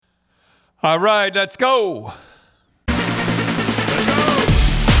All right, let's go.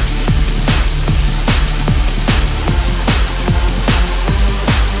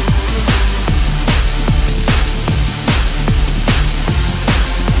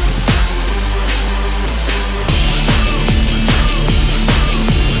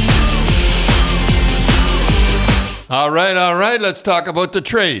 All right. Let's talk about the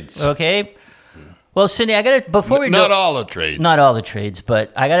trades. Okay. Well, Cindy, I got to before we Not all the trades. Not all the trades, but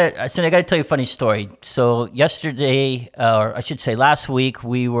Cindy, I got to tell you a funny story. So yesterday, or I should say last week,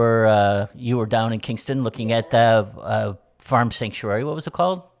 you were down in Kingston looking at the farm sanctuary. What was it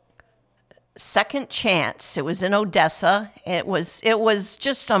called? Second Chance. It was in Odessa. It was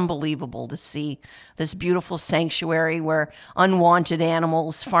just unbelievable to see this beautiful sanctuary where unwanted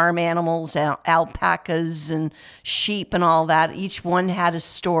animals, farm animals, alpacas and sheep and all that, each one had a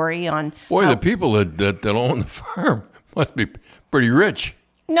story on. Boy, the people that own the farm must be pretty rich.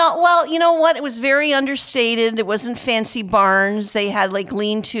 No, well, you know what? It was very understated. It wasn't fancy barns. They had like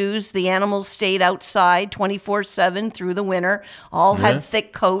lean-tos. The animals stayed outside 24/7 through the winter. All had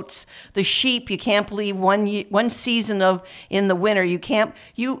thick coats. The sheep, you can't believe one season in the winter.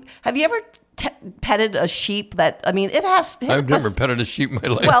 Have you ever petted a sheep I've never petted a sheep in my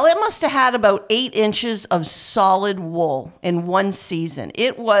life. Well, it must have had about 8 inches of solid wool in one season.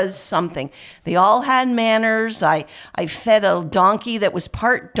 It was something. They all had manners. I fed a donkey that was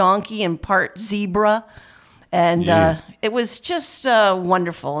part donkey and part zebra. And it was just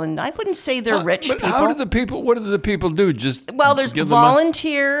wonderful. And I wouldn't say they're rich people. What do the people do? There's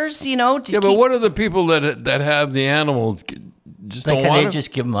volunteers, but what are the people that have the animals? Just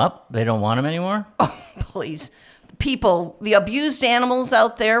give them up? They don't want them anymore? Oh, please. People, the abused animals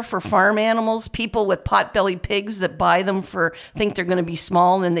out there for farm animals, people with pot-bellied pigs that buy them think they're going to be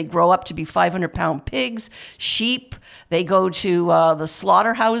small and then they grow up to be 500-pound pigs. Sheep, they go to the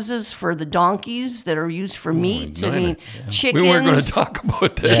slaughterhouses for the donkeys that are used for meat. Chickens. We weren't going to talk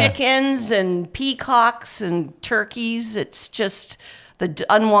about that. Chickens and peacocks and turkeys. It's just the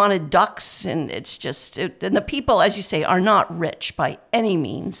unwanted ducks, and it's just, and the people, as you say, are not rich by any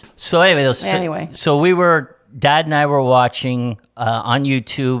means. So anyway, Dad and I were watching on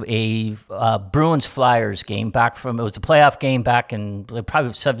YouTube a Bruins Flyers game it was a playoff game back in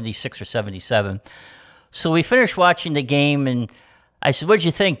probably 76 or 77. So we finished watching the game, and I said, "What'd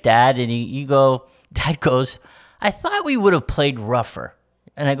you think, Dad?" And Dad goes, "I thought we would have played rougher."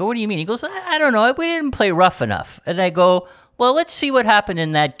 And I go, "What do you mean?" He goes, I don't know. We didn't play rough enough." And I go, "Well, let's see what happened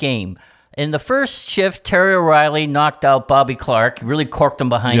in that game." In the first shift, Terry O'Reilly knocked out Bobby Clark, really corked him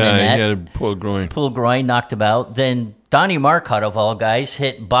behind the net. Yeah, he had a pulled groin. Knocked him out. Then Donnie Marcotte, of all guys,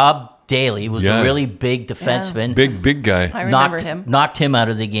 hit Bob Daly, who was a really big defenseman. Big guy. I remember him. Knocked him out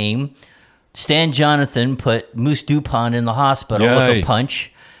of the game. Stan Jonathan put Moose Dupont in the hospital with a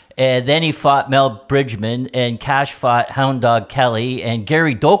punch. And then he fought Mel Bridgman, and Cash fought Hound Dog Kelly, and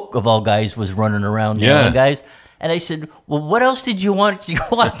Gary Doak, of all guys, was running around yelling guys. And I said, "Well, what else did you want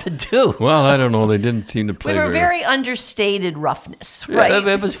to do?" Well, I don't know. They didn't seem to play. We were very understated roughness, right?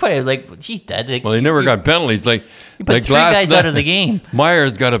 It was funny. Like, geez, Dad. Well, he never got penalties. You put 3 guys out of the game.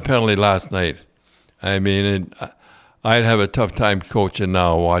 Myers got a penalty last night. I mean, I'd have a tough time coaching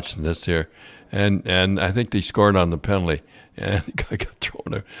now watching this here. And I think they scored on the penalty. And the guy got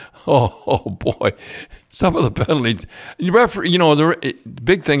thrown out. Oh, boy. Some of the penalties. The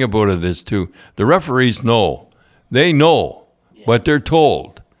big thing about it is, too, the referees know. They know what they're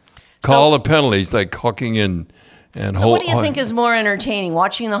told. Call the penalties like hooking and So what do you think is more entertaining,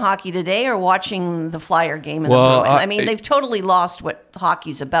 watching the hockey today or watching the Flyer game in the Bruins? They've totally lost what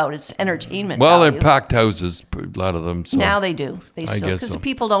hockey's about. It's entertainment value. They're packed houses, a lot of them. So now they do. Because so.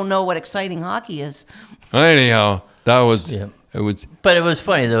 People don't know what exciting hockey is. Anyhow, that was... Yeah. But it was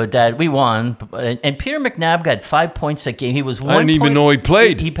funny though, Dad. We won, and Peter McNabb got 5 points that game. He was I didn't even know he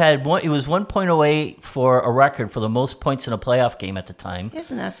played. He was 1 point away for a record for the most points in a playoff game at the time.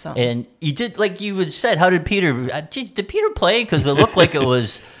 Isn't that something? And he did, like you had said. How did Peter? Did Peter play? Because it looked like it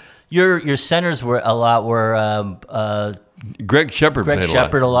was your centers were a lot. Greg Shepard played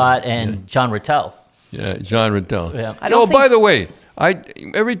a lot, and John Rattel. Yeah, John Rattel. Yeah. By the way,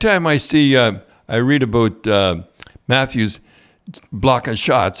 every time I see I read about Matthews blocking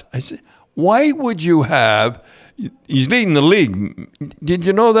shots, I say, why would you have? He's leading the league. Did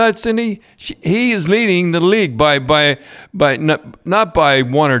you know that, Cindy? He is leading the league by not by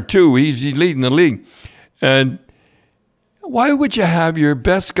 1 or 2. He's leading the league. And why would you have your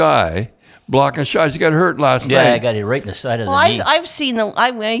best guy blocking shots. He got hurt last Yeah, night. I got it right in the side of the Well, knee. I've seen them.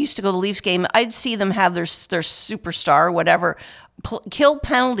 When I used to go to the Leafs game, I'd see them have their superstar, or whatever, kill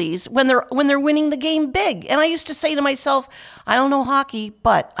penalties when they're winning the game big. And I used to say to myself, I don't know hockey,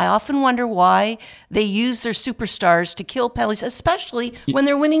 but I often wonder why they use their superstars to kill penalties, especially when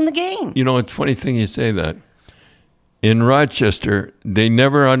they're winning the game. You know, it's a funny thing you say that. In Rochester, they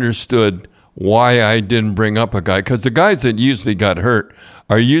never understood why I didn't bring up a guy, because the guys that usually got hurt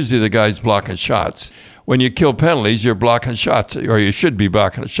are usually the guys blocking shots. When you kill penalties, you're blocking shots, or you should be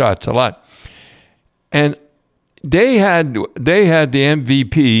blocking shots a lot. And they had the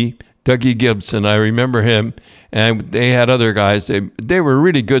MVP, Dougie Gibson. I remember him, and they had other guys. They were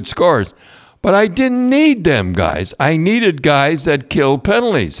really good scorers, but I didn't need them guys. I needed guys that killed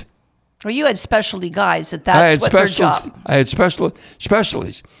penalties. Well, you had specialty guys that's what their job. I had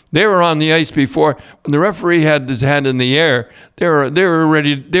specialties. They were on the ice before. When the referee had his hand in the air, they were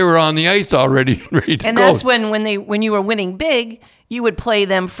ready. They were on the ice already, ready to go. And that's when you were winning big, you would play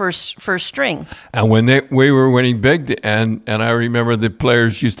them first string. And when we were winning big, and I remember the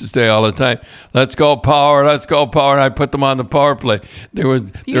players used to say all the time, "Let's go power, let's go power." And I put them on the power play. They were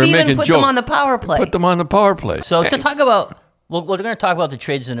making jokes. Them on the power play. Put them on the power play. So to talk about, well, we're going to talk about the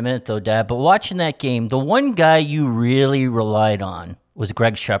trades in a minute, though, Dad. But watching that game, the one guy you really relied on was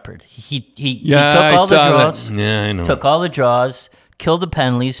Greg Shepard. He took all the draws. Yeah, I know. Took all the draws, killed the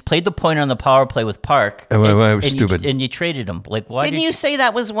penalties, played the point on the power play with Park. I was stupid. And you traded him. Like, why Didn't you say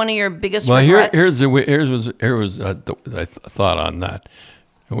that was one of your biggest Well, regrets? here was I thought on that.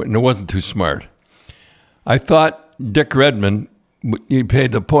 It wasn't too smart. I thought Dick Redmond, he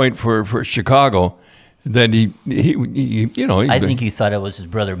paid the point for Chicago. Then he you know. I think you thought it was his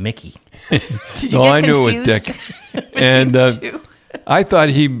brother Mickey. Did you No, get I knew it was confused? Dick. And I thought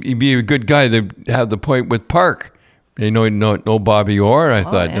he'd be a good guy to have the point with Park. No Bobby Orr. I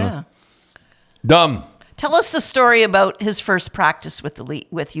thought, yeah. Dumb. Tell us the story about his first practice with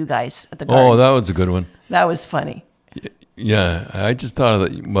with you guys at the Gardens. Oh, that was a good one. That was funny. Yeah, I just thought of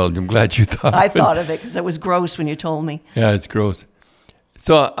that. Well, I'm glad you thought I of it. thought of it because it was gross when you told me. Yeah, it's gross.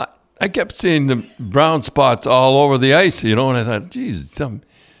 So I kept seeing the brown spots all over the ice, and I thought, geez,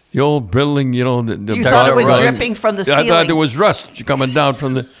 the old building, the You thought it was dripping from the ceiling. I thought there was rust coming down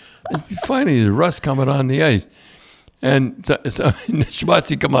from the. Finally, the rust coming on the ice, and so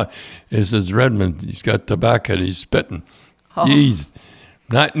Schmatzy come on. He says, Redmond, he's got tobacco, he's spitting. Oh. Jeez.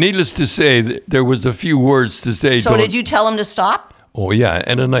 Not needless to say, there was a few words to say. So did you tell him to stop? Oh yeah,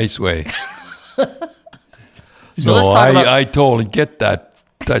 in a nice way. So let's talk about. I told him, get that.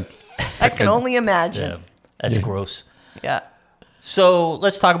 I can only imagine. Yeah, that's gross. Yeah. So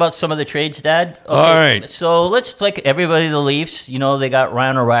let's talk about some of the trades, Dad. Okay, all right. So let's everybody, the Leafs. They got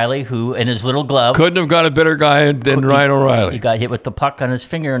Ryan O'Reilly, who in his little glove Couldn't have got a better guy than Ryan O'Reilly. He got hit with the puck on his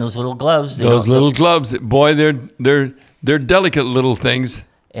finger in those little gloves. Those little gloves, boy, they're delicate little things.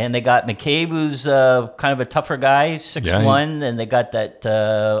 And they got McCabe, who's kind of a tougher guy, 6'1", and they got that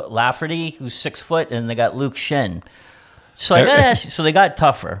Lafferty, who's 6 foot, and they got Luke Shen. So I gotta ask you, so they got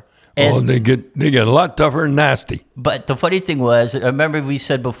tougher. And, they get a lot tougher and nasty. But the funny thing was, I remember we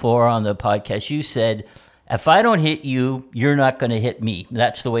said before on the podcast, you said, if I don't hit you, you're not going to hit me.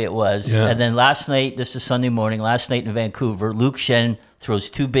 That's the way it was. Yeah. And then last night, this is Sunday morning, last night in Vancouver, Luke Shen throws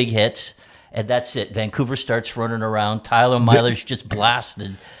 2 big hits. And that's it. Vancouver starts running around. Tyler Myler's just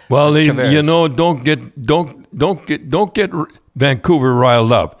blasted. Well, Tavares. don't get Vancouver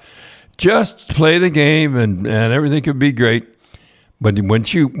riled up. Just play the game, and everything could be great. But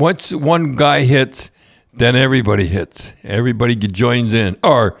once one guy hits, then everybody hits. Everybody joins in,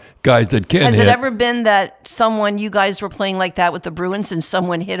 or guys that can hit. Has it ever been that you guys were playing like that with the Bruins, and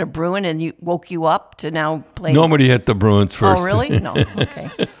someone hit a Bruin and woke you up to now play? Nobody hit the Bruins first. Oh, really? No.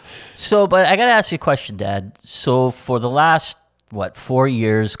 Okay. So, but I got to ask you a question, Dad. So for the last, 4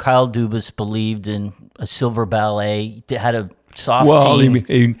 years, Kyle Dubas believed in a silver ballet, had a soft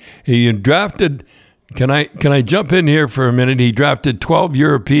team. He drafted, can I jump in here for a minute? He drafted 12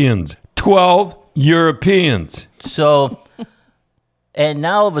 Europeans. 12 Europeans. So, and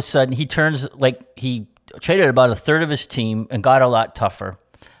now all of a sudden he turns, he traded about a third of his team and got a lot tougher.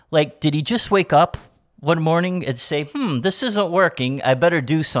 Did he just wake up one morning and say, this isn't working, I better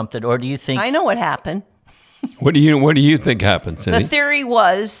do something? Or do you think... I know what happened. What do you think happened, Cindy? The theory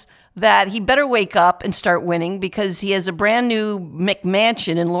was that he better wake up and start winning because he has a brand new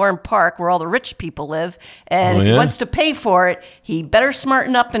McMansion in Lauren Park where all the rich people live. And if he wants to pay for it, he better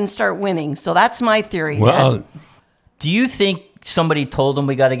smarten up and start winning. So that's my theory. Well, Dad. Do you think somebody told him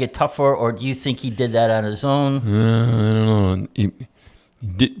we got to get tougher, or do you think he did that on his own? I don't know.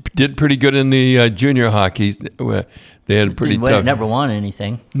 Did pretty good in the junior hockey. They had a pretty tough. Never won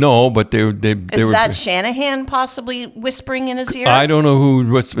anything. No, but they were. Is that Shanahan possibly whispering in his ear? I don't know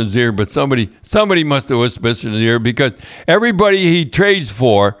who whispered in his ear, but somebody must have whispered in his ear, because everybody he trades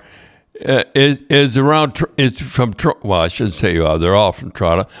for is around. It's from. Well, I shouldn't say they're all from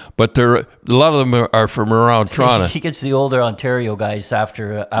Toronto, but a lot of them are from around Toronto. He gets the older Ontario guys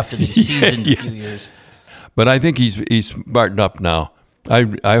after the season a few years. But I think he's smartened up now.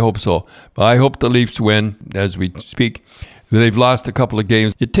 I hope so. But I hope the Leafs win as we speak. They've lost a couple of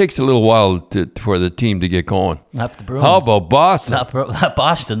games. It takes a little while for the team to get going. Not the Bruins. How about Boston? Not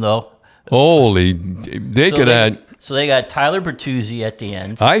Boston, though. Holy, they could add. So they got Tyler Bertuzzi at the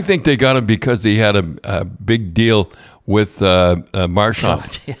end. I think they got him because he had a big deal with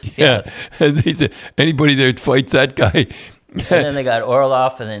Marchand. Yeah. And they said, anybody that fights that guy. And then they got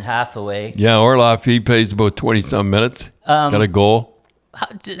Orlov and then Hathaway. Yeah, Orlov, he plays about 20-some minutes. Got a goal.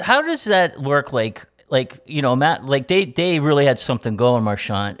 How does that work? Like Matt, like they really had something going,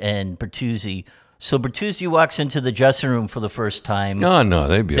 Marchand and Bertuzzi. So Bertuzzi walks into the dressing room for the first time. No,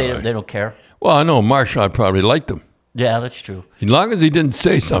 they'd be all right. They don't care. Well, I know Marchand probably liked him. Yeah, that's true. As long as he didn't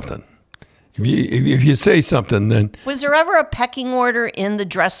say something. If you say something, then... Was there ever a pecking order in the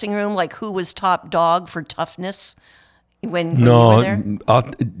dressing room, like who was top dog for toughness when you were there?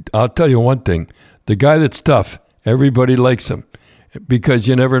 I'll tell you one thing. The guy that's tough, everybody likes him, because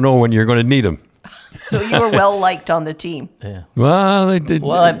you never know when you're going to need him. So you were well liked on the team. Yeah. Well, they did.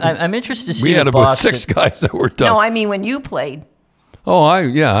 Well, I'm interested to see. We had about Boston, 6 guys that were tough. No, I mean when you played. Oh,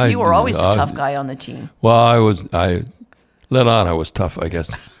 you were always a tough guy on the team. Well, I was tough, I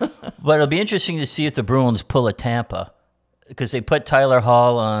guess. But it'll be interesting to see if the Bruins pull a Tampa, because they put Tyler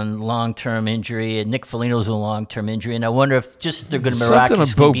Hall on long-term injury and Nick Foligno's on long-term injury, and I wonder if just they're going to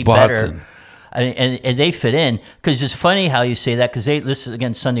miraculously be better. And they fit in, because it's funny how you say that, because this is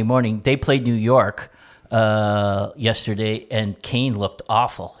again Sunday morning. They played New York yesterday, and Kane looked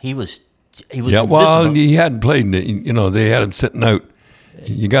awful. He was yeah. Well, invisible. He hadn't played. They had him sitting out.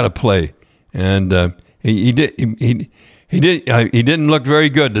 You got to play, and he didn't look very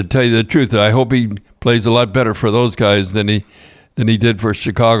good, to tell you the truth. I hope he plays a lot better for those guys than he did for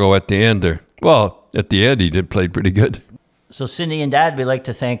Chicago at the end there. Well, at the end he did play pretty good. So, Cindy and Dad, we'd like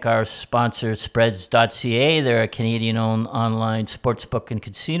to thank our sponsor, Spreads.ca. They're a Canadian-owned online sportsbook and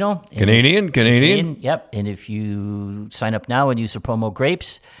casino. Canadian? Yep. And if you sign up now and use the promo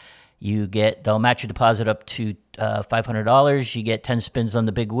GRAPES, they'll match your deposit up to $500. You get 10 spins on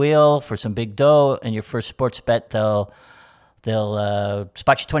the big wheel for some big dough, and your first sports bet, they'll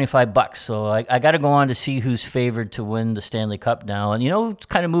spot you $25. So I got to go on to see who's favored to win the Stanley Cup now. And who's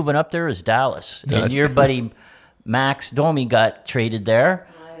kind of moving up there is Dallas. And your buddy Max Domi got traded there.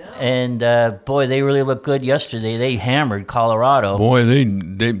 And boy, they really looked good yesterday. They hammered Colorado. Boy,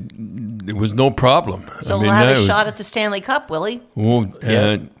 there was no problem. So we'll have a shot at the Stanley Cup, Willie. Well,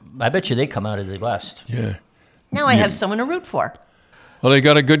 I bet you they come out of the West. Yeah. Now I have someone to root for. Well, they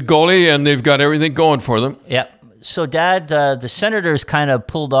got a good goalie, and they've got everything going for them. Yep. So, Dad, the Senators kind of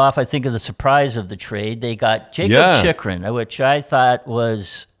pulled off, I think, of the surprise of the trade. They got Jacob Chychrun, which I thought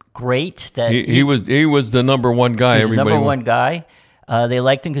was great. That he was the number one guy. He was the number one guy. They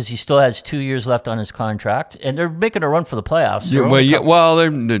liked him because he still has 2 years left on his contract, and they're making a run for the playoffs.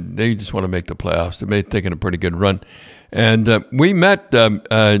 They just want to make the playoffs. They're taking a pretty good run. And we met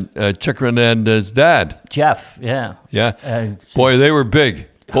Chychrun and his dad. Jeff, yeah. Yeah. Boy, they were big,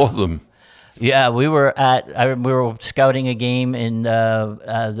 both of them. Yeah, we were scouting a game in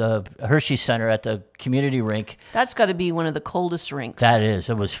the Hershey Center at the community rink. That's got to be one of the coldest rinks. That is.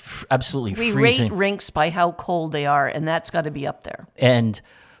 It was absolutely freezing. We rate rinks by how cold they are, and that's got to be up there. And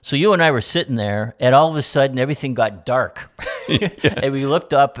so you and I were sitting there, and all of a sudden everything got dark. And we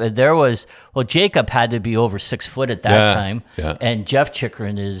looked up, and Jacob had to be over 6 foot at that time. Yeah. And Jeff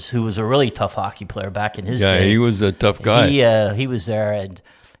Chychrun who was a really tough hockey player back in his day. Yeah, he was a tough guy. He was there, and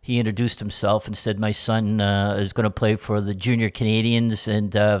he introduced himself and said, my son is going to play for the junior Canadians.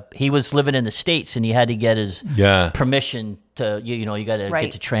 And he was living in the States, and he had to get his permission to, you got to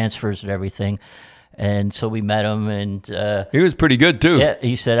get the transfers and everything. And so we met him, and he was pretty good too. Yeah,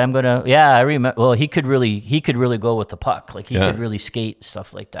 he said, "I'm gonna." Yeah, I remember. Well, he could really go with the puck. Like he could really skate and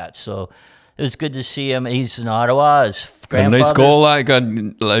stuff like that. So it was good to see him. He's in Ottawa. His grandfather. A nice goal. I got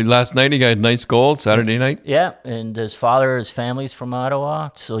last night. He got a nice goal. Saturday night. Yeah, and his family's from Ottawa.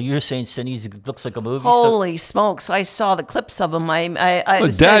 So you're saying Cindy looks like a movie. Holy smokes! I saw the clips of him.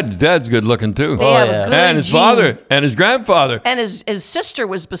 Dad's good looking too. They have a good and his father and his grandfather and his sister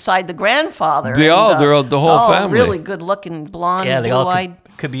was beside the grandfather. They're the whole family. Really good looking, blonde, blue-eyed.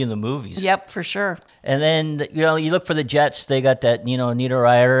 Could be in the movies. Yep, for sure. And then, you look for the Jets. They got that, Nita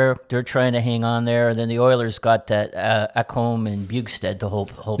Ryder. They're trying to hang on there. And then the Oilers got that Ekholm and Bjugstad to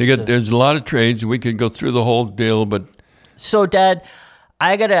hope. There's a lot of trades. We could go through the whole deal, but... So, Dad,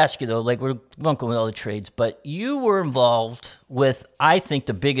 I got to ask you, though, we won't go with all the trades, but you were involved with, I think,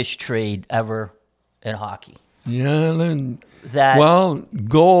 the biggest trade ever in hockey. Yeah,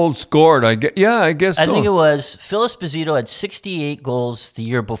 goals scored. I guess so. I think it was Phil Esposito had 68 goals the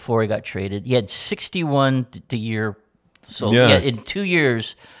year before he got traded. He had 61 the year. So in 2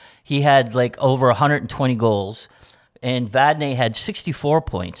 years, he had over 120 goals. And Vadnais had 64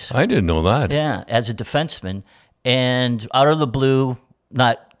 points. I didn't know that. Yeah, as a defenseman. And out of the blue,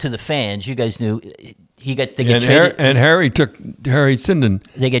 not to the fans, you guys knew... They get traded, and Harry Sinden.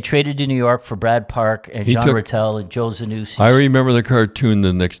 They get traded to New York for Brad Park and John Rattel and Joe Zanussi. I remember the cartoon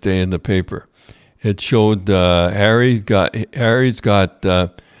the next day in the paper. It showed Harry's got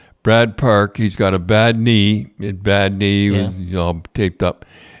Brad Park. He's got a bad knee. Was all taped up,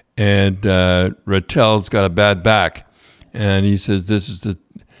 and Rattel's got a bad back. And he says, "This is the."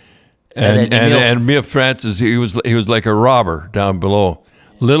 And Mia Francis, he was like a robber down below.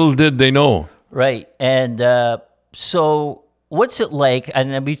 Little did they know. Right. And so what's it like?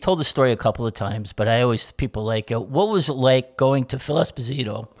 And we've told the story a couple of times, but people like it. What was it like going to Phil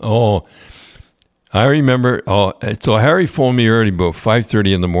Esposito? Oh, I remember. So Harry phoned me early, about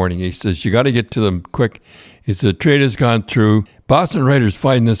 5:30 in the morning. He says, "You got to get to them quick." He said, "Trade has gone through. Boston Writers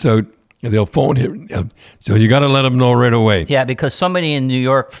find this out. They'll phone him. So you got to let them know right away." Yeah, because somebody in New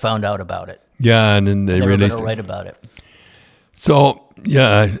York found out about it. Yeah, and then they were really going to write about it. So,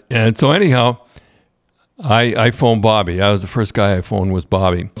 yeah, and so anyhow, I phoned Bobby. I was the first guy I phoned was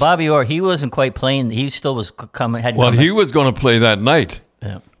Bobby. Bobby Orr, he wasn't quite playing. He still was coming. He was going to play that night.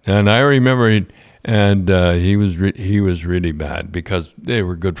 Yeah. And I remember, he was really bad because they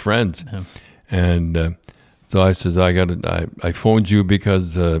were good friends. Yeah. And so I said, I phoned you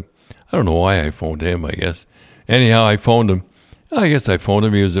because, I don't know why I phoned him, I guess. Anyhow, I phoned him. I guess I phoned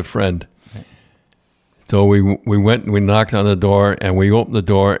him. He was a friend. So we went and we knocked on the door and we opened the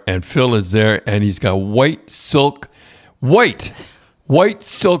door and Phil is there and he's got white silk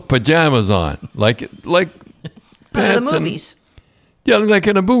pajamas on, like pants the movies. Like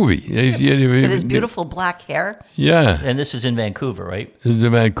in a movie. With his beautiful black hair. Yeah. And this is in Vancouver, right? This is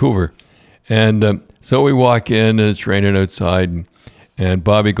in Vancouver. And so we walk in and it's raining outside and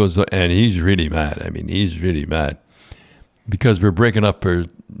Bobby goes, and he's really mad. I mean, he's really mad because we're breaking up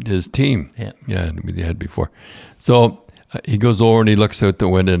his team. Yeah, we had before. So he goes over and he looks out the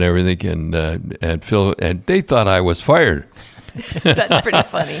window and everything, and Phil, and they thought I was fired. That's pretty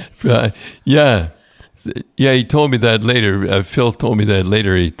funny. Yeah, he told me that later. Phil told me that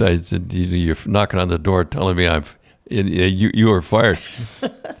later. He said, "You're knocking on the door telling me you were fired."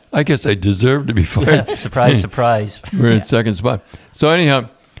 I guess I deserve to be fired. Yeah, surprise. We're in second spot. So anyhow,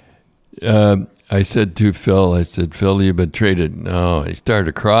 I said to Phil, "Phil, you've been traded." No, he started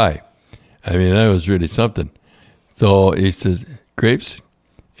to cry. I mean, that was really something. So he says, "Grapes,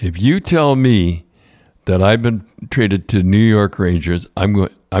 if you tell me that I've been traded to New York Rangers, I'm going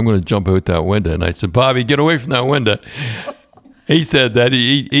to jump out that window." And I said, "Bobby, get away from that window." He said that.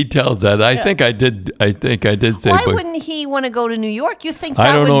 He tells that. I think I did say. Why wouldn't he want to go to New York? You think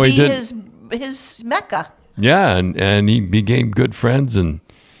that would be his mecca? Yeah, and he became good friends and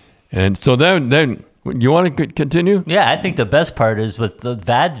so then you want to continue? Yeah, I think the best part is with the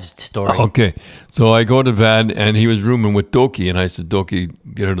Vad story. Okay, so I go to Vad and he was rooming with Doki, and I said, "Doki,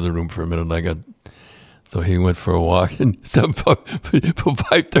 get out of the room for a minute." So he went for a walk, and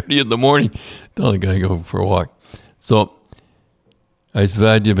 5:30 in the morning, telling the guy to go for a walk. So I said,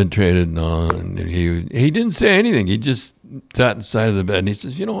 "Vad, you've been traded." No, and he didn't say anything. He just sat inside of the bed, and he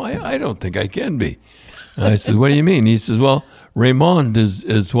says, I don't think I can be. And I said, "What do you mean?" He says, "Well, Raymond,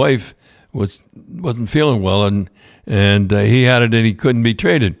 his wife, wasn't feeling well, and he had it, and he couldn't be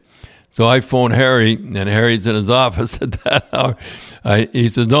traded." So I phoned Harry, and Harry's in his office at that hour. He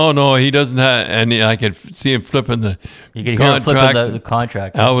says, "No, he doesn't have," and I could see him flipping the you could hear him flipping the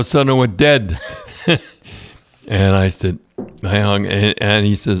contract. All of a sudden, it went dead. And I said, I hung, and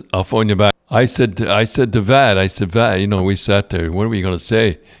he says, "I'll phone you back." I said to Vad, "Vad, we sat there. What are we going to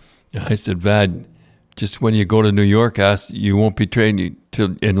say?" I said, "Vad, just when you go to New York, you won't be traded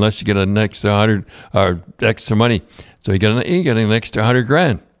unless you get an extra 100 or extra money. So you get an extra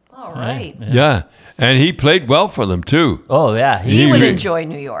 $100,000. All right. Yeah, and he played well for them too. Oh yeah, he would enjoy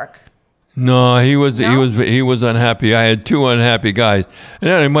New York. No, he was unhappy. I had two unhappy guys, and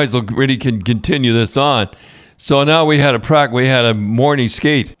then I might as well really can continue this on. So now we had a morning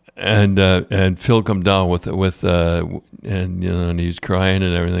skate, and Phil come down with and and he was crying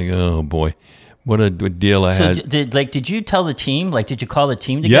and everything. Oh boy, what a good deal I had. Did you tell the team? Like, did you call the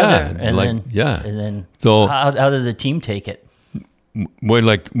team together? Yeah, And then so how did the team take it? Will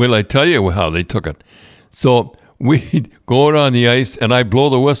I tell you how they took it? So we go out on the ice and I blow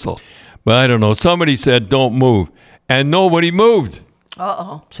the whistle, but I don't know. Somebody said don't move, and nobody moved.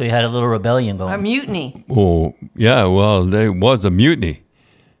 Uh-oh. So you had a little rebellion going. A mutiny. Oh yeah, well there was a mutiny.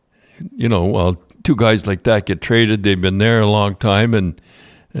 Well, two guys like that get traded. They've been there a long time, and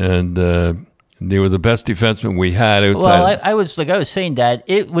they were the best defensemen we had outside. Well, I was saying, Dad,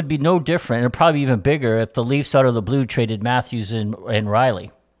 it would be no different, and probably even bigger, if the Leafs out of the blue traded Matthews and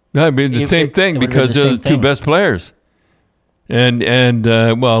Riley. That'd be the same thing because they're the two best players. And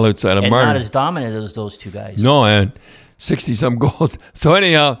outside of and Martin, not as dominant as those two guys. No, and 60-some goals. So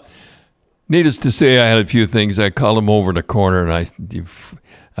anyhow, needless to say, I had a few things. I called him over in the corner, and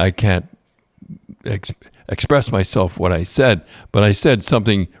I can't express myself what I said, but I said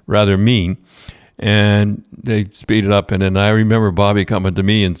something rather mean, and they speeded up. And then I remember Bobby coming to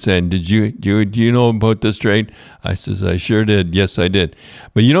me and saying, do you know about this trade? I says, I sure did. Yes, I did.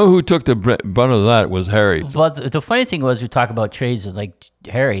 But you know who took the brunt of that was Harry. But the funny thing was, we talk about trades, and like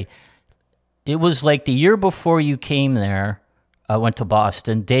Harry, it was like the year before you came there, I went to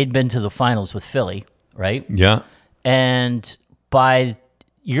Boston. They'd been to the finals with Philly, right? Yeah. And by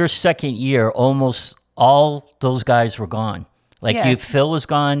your second year, almost all those guys were gone. Like Phil was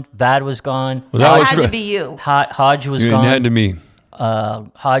gone, Vad was gone. Well, that had to be you. Hodge was gone. It had to be.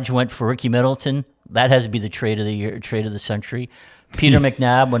 Hodge went for Ricky Middleton. That has to be the trade of the year, trade of the century. Peter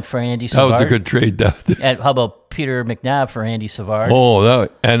McNabb went for Andy Savard. That was a good trade. And how about Peter McNabb for Andy Savard? Oh,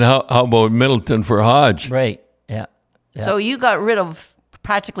 and how about Middleton for Hodge? Right. Yeah. So you got rid of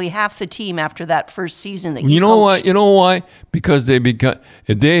practically half the team after that first season that you coached. You know why? Because they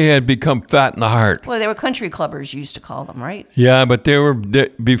had become fat in the heart. Well, they were country clubbers, you used to call them, right? Yeah, but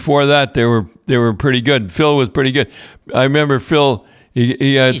before that they were pretty good. Phil was pretty good. I remember Phil.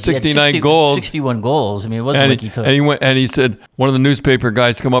 He had 69 goals. 61 goals. I mean, it wasn't like he took. And he said, one of the newspaper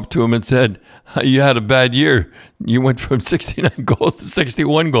guys come up to him and said, you had a bad year. You went from 69 goals to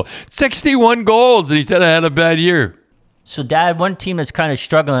 61 goals. 61 goals! And he said, I had a bad year. So, Dad, one team that's kind of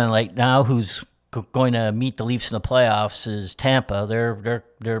struggling like now, who's going to meet the Leafs in the playoffs, is Tampa.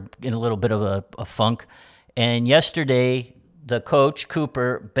 They're in a little bit of a funk. And yesterday, the coach,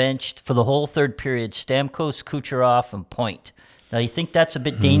 Cooper, benched for the whole third period Stamkos, Kucherov, and Point. Now, you think that's a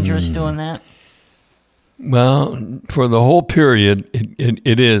bit dangerous doing that? Well, for the whole period,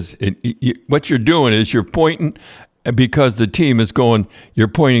 it is. What you're doing is you're pointing, because the team is going, you're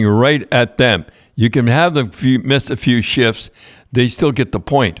pointing right at them. You can have them miss a few shifts, they still get the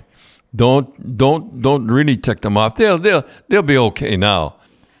point. Don't really tick them off. They'll be okay now.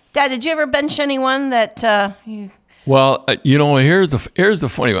 Dad, did you ever bench anyone that? Well, here's the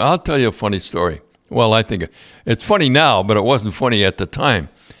funny one. I'll tell you a funny story. Well, I think it's funny now, but it wasn't funny at the time.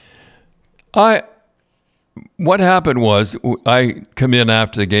 What happened was, I come in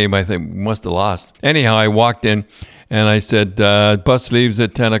after the game. I think we must have lost. Anyhow, I walked in and I said, bus leaves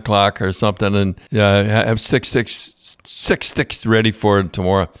at 10 o'clock or something, and have six sticks ready for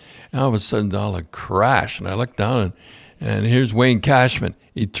tomorrow. And all of a sudden, all a crash, and I looked down, and here's Wayne Cashman.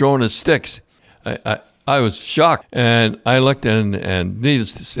 He'd thrown his sticks. I was shocked, and I looked and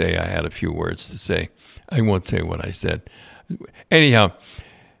needless to say, I had a few words to say. I won't say what I said. Anyhow,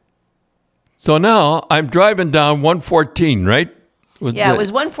 so now I'm driving down 114, right? It was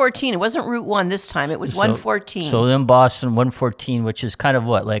 114. It wasn't Route 1 this time. It was 114. So in Boston, 114, which is kind of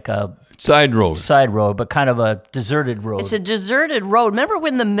what, like a side road, but kind of a deserted road. It's a deserted road. Remember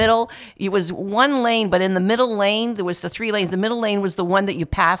when the middle, it was one lane, but in the middle lane, there was the three lanes. The middle lane was the one that you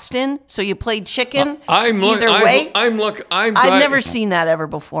passed in, so you played chicken either way. I've never seen that ever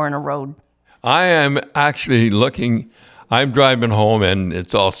before in a road. I am actually looking. I'm driving home, and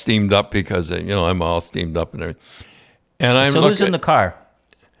it's all steamed up because, I'm all steamed up and everything. And I'm so who's in the car?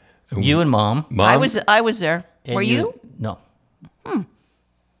 You and Mom. I was there. Were you? No.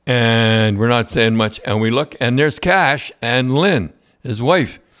 And we're not saying much. And we look, and there's Cash and Lynn, his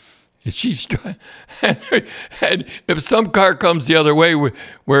wife. She's and if some car comes the other way,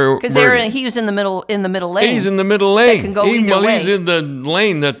 because he was in the middle lane. He's in the middle lane. They can go either way. He's in the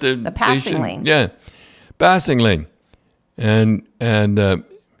lane that the passing lane. Yeah, passing lane, and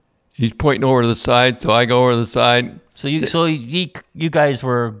he's pointing over to the side, so I go over to the side. So you guys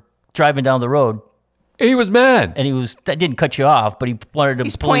were driving down the road. He was mad, and that didn't cut you off, but he wanted to.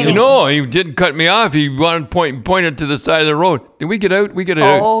 He's pointing. No, he didn't cut me off. He wanted pointed to the side of the road. Did we get out? We got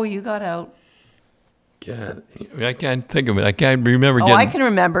out. Oh, you got out. I can't think of it. I can't remember. I can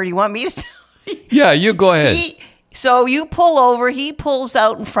remember. Do you want me to tell you? Yeah, you go ahead. So you pull over. He pulls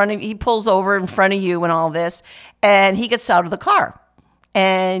over in front of you and all this, and he gets out of the car,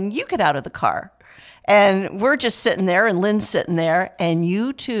 and you get out of the car, and we're just sitting there, and Lynn's sitting there, and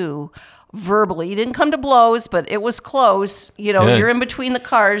you two verbally, you didn't come to blows, but it was close. You're in between the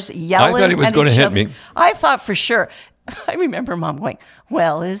cars yelling. I thought he was going to hit me. I thought for sure. I remember Mom going,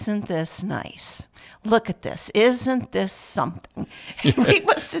 "Well, isn't this nice? Look at this. Isn't this something?" And we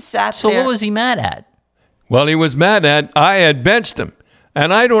must have sat there. So what was he mad at? Well, he was mad at I had benched him.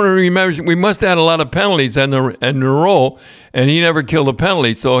 And I don't remember. We must have had a lot of penalties in the row, and he never killed a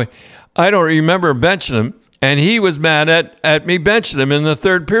penalty. So I don't remember benching him. And he was mad at me benching him in the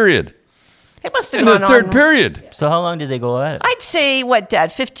third period. It must have in gone the third period. So how long did they go at it? I'd say, what,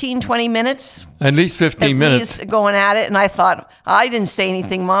 Dad, 15, 20 minutes? At least 15 minutes. Least going at it. And I thought, I didn't say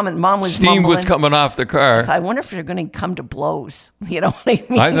anything, Mom, and Mom was Steam mumbling. was coming off the car. I wonder if they're going to come to blows. You know what I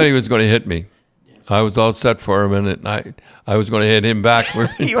mean? I thought he was going to hit me. I was all set for him, and I was going to hit him back.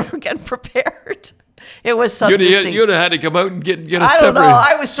 You were getting prepared. It was something you'd have had to come out and get a separate. I don't know.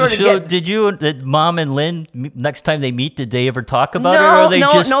 I was sort of Did Mom and Lynn, next time they meet, did they ever talk about it?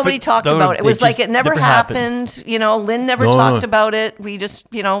 Or nobody talked about it. It was like it never happened. Lynn never talked about it. We just,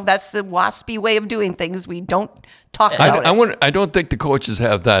 that's the waspy way of doing things. We don't talk about it. I don't think the coaches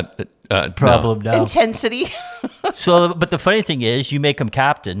have that problem now. Intensity. But the funny thing is, you make him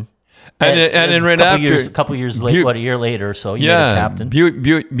captain. And right after, a couple years later, a year later or so, you made him captain.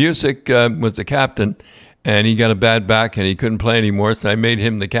 Busick was the captain, and he got a bad back, and he couldn't play anymore, so I made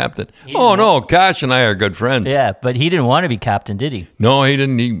him the captain. No, Cash and I are good friends. Yeah, but he didn't want to be captain, did he? No, he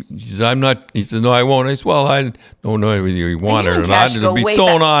didn't. He says, I'm not. He says, no, I won't. I said, well, I don't know whether you want it or not. It'll be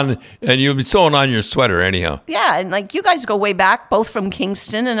sewn on, and you'll be sewing on your sweater anyhow. Yeah, and like you guys go way back, both from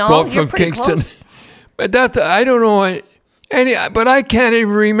Kingston and all. Both You're from Kingston. Close. But I don't know. But I can't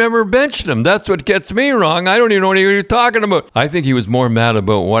even remember benching him. That's what gets me wrong. I don't even know what you're talking about. I think he was more mad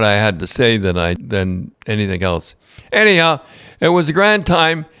about what I had to say than anything else. Anyhow, it was a grand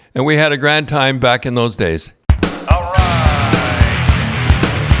time, and we had a grand time back in those days. All right.